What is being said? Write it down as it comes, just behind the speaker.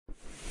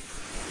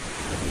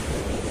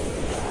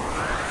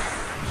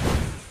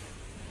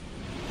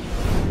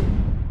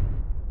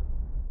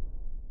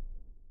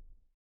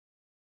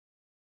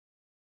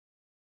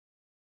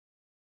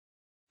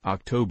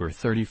October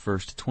 31,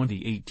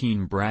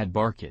 2018. Brad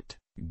Barket,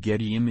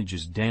 Getty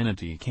Images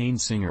Danity Kane.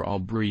 Singer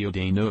Aubrey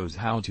O'Day knows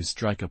how to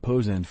strike a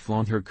pose and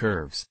flaunt her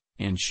curves,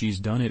 and she's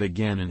done it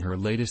again in her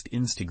latest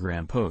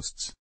Instagram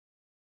posts.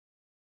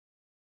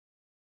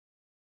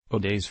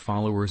 O'Day's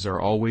followers are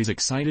always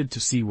excited to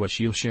see what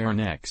she'll share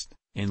next,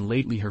 and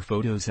lately her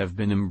photos have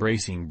been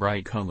embracing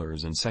bright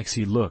colors and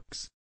sexy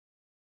looks.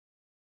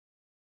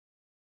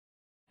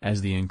 As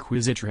the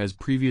Inquisitor has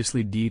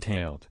previously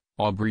detailed,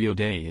 Aubrey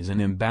O'Day is an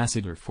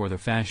ambassador for the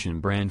fashion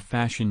brand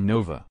Fashion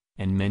Nova,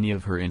 and many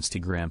of her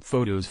Instagram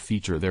photos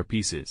feature their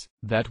pieces.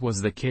 That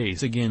was the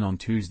case again on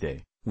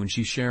Tuesday, when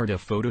she shared a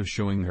photo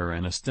showing her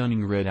in a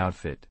stunning red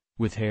outfit,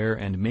 with hair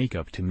and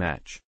makeup to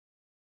match.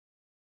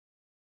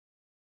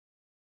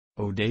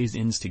 O'Day's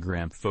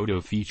Instagram photo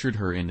featured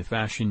her in the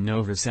Fashion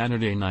Nova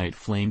Saturday Night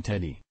Flame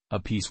teddy, a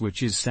piece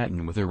which is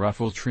satin with a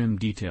ruffle trim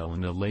detail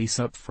and a lace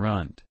up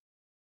front.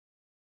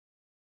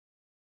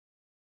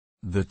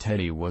 The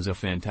teddy was a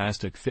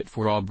fantastic fit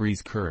for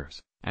Aubrey's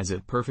curves, as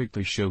it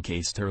perfectly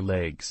showcased her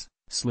legs,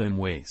 slim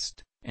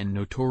waist, and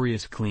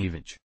notorious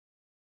cleavage.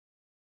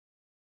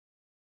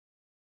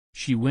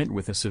 She went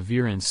with a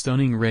severe and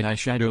stunning red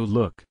eyeshadow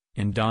look,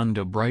 and donned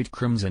a bright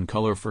crimson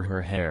color for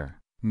her hair,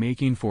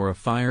 making for a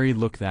fiery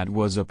look that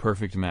was a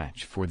perfect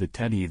match for the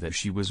teddy that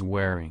she was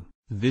wearing.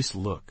 This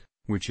look,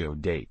 which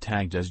O'Day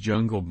tagged as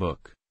Jungle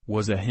Book,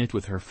 was a hit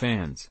with her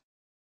fans.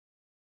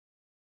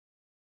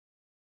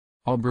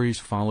 Aubrey's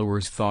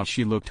followers thought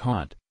she looked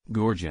hot,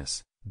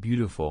 gorgeous,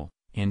 beautiful,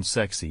 and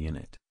sexy in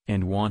it,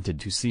 and wanted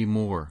to see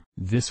more.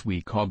 This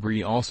week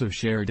Aubrey also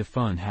shared a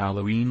fun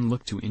Halloween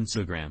look to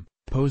Instagram,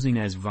 posing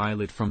as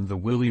Violet from the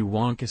Willy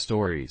Wonka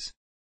stories.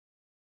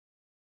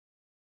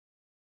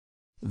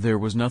 There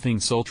was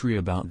nothing sultry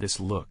about this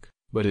look,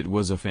 but it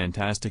was a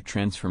fantastic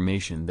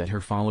transformation that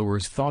her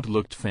followers thought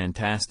looked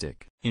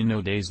fantastic. In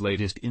O'Day's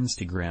latest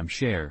Instagram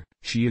share,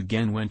 she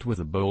again went with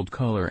a bold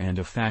color and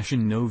a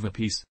Fashion Nova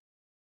piece.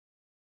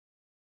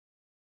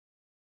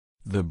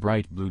 The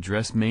bright blue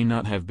dress may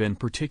not have been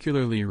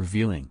particularly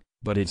revealing,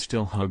 but it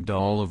still hugged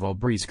all of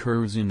Aubrey's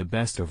curves in the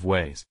best of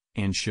ways,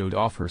 and showed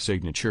off her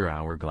signature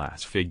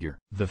hourglass figure.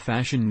 The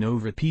Fashion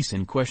Nova piece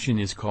in question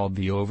is called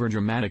the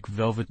overdramatic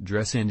velvet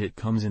dress, and it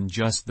comes in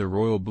just the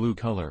royal blue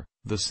color,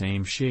 the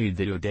same shade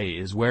that O'Day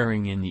is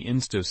wearing in the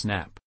Insta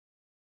snap.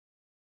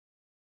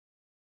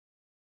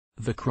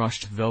 The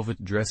crushed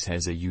velvet dress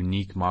has a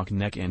unique mock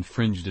neck and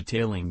fringe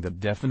detailing that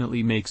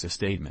definitely makes a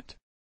statement.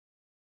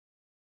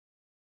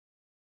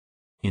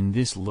 In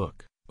this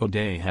look,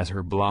 O'Day has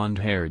her blonde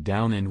hair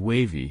down and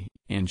wavy,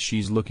 and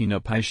she's looking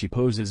up as she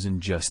poses in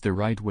just the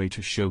right way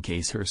to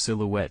showcase her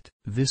silhouette.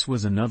 This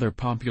was another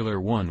popular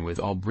one with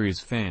Aubrey's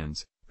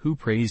fans, who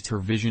praised her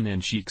vision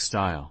and chic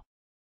style.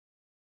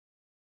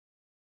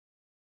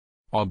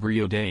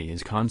 Aubrey O'Day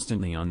is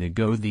constantly on the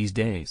go these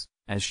days,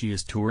 as she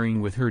is touring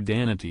with her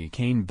Danity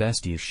Kane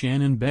besties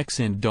Shannon Bex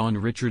and Dawn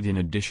Richard, in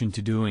addition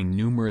to doing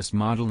numerous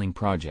modeling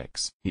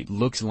projects. It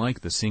looks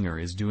like the singer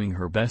is doing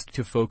her best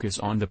to focus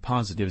on the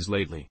positives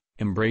lately,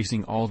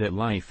 embracing all that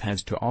life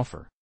has to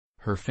offer.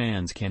 Her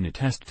fans can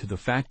attest to the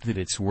fact that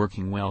it's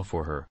working well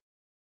for her.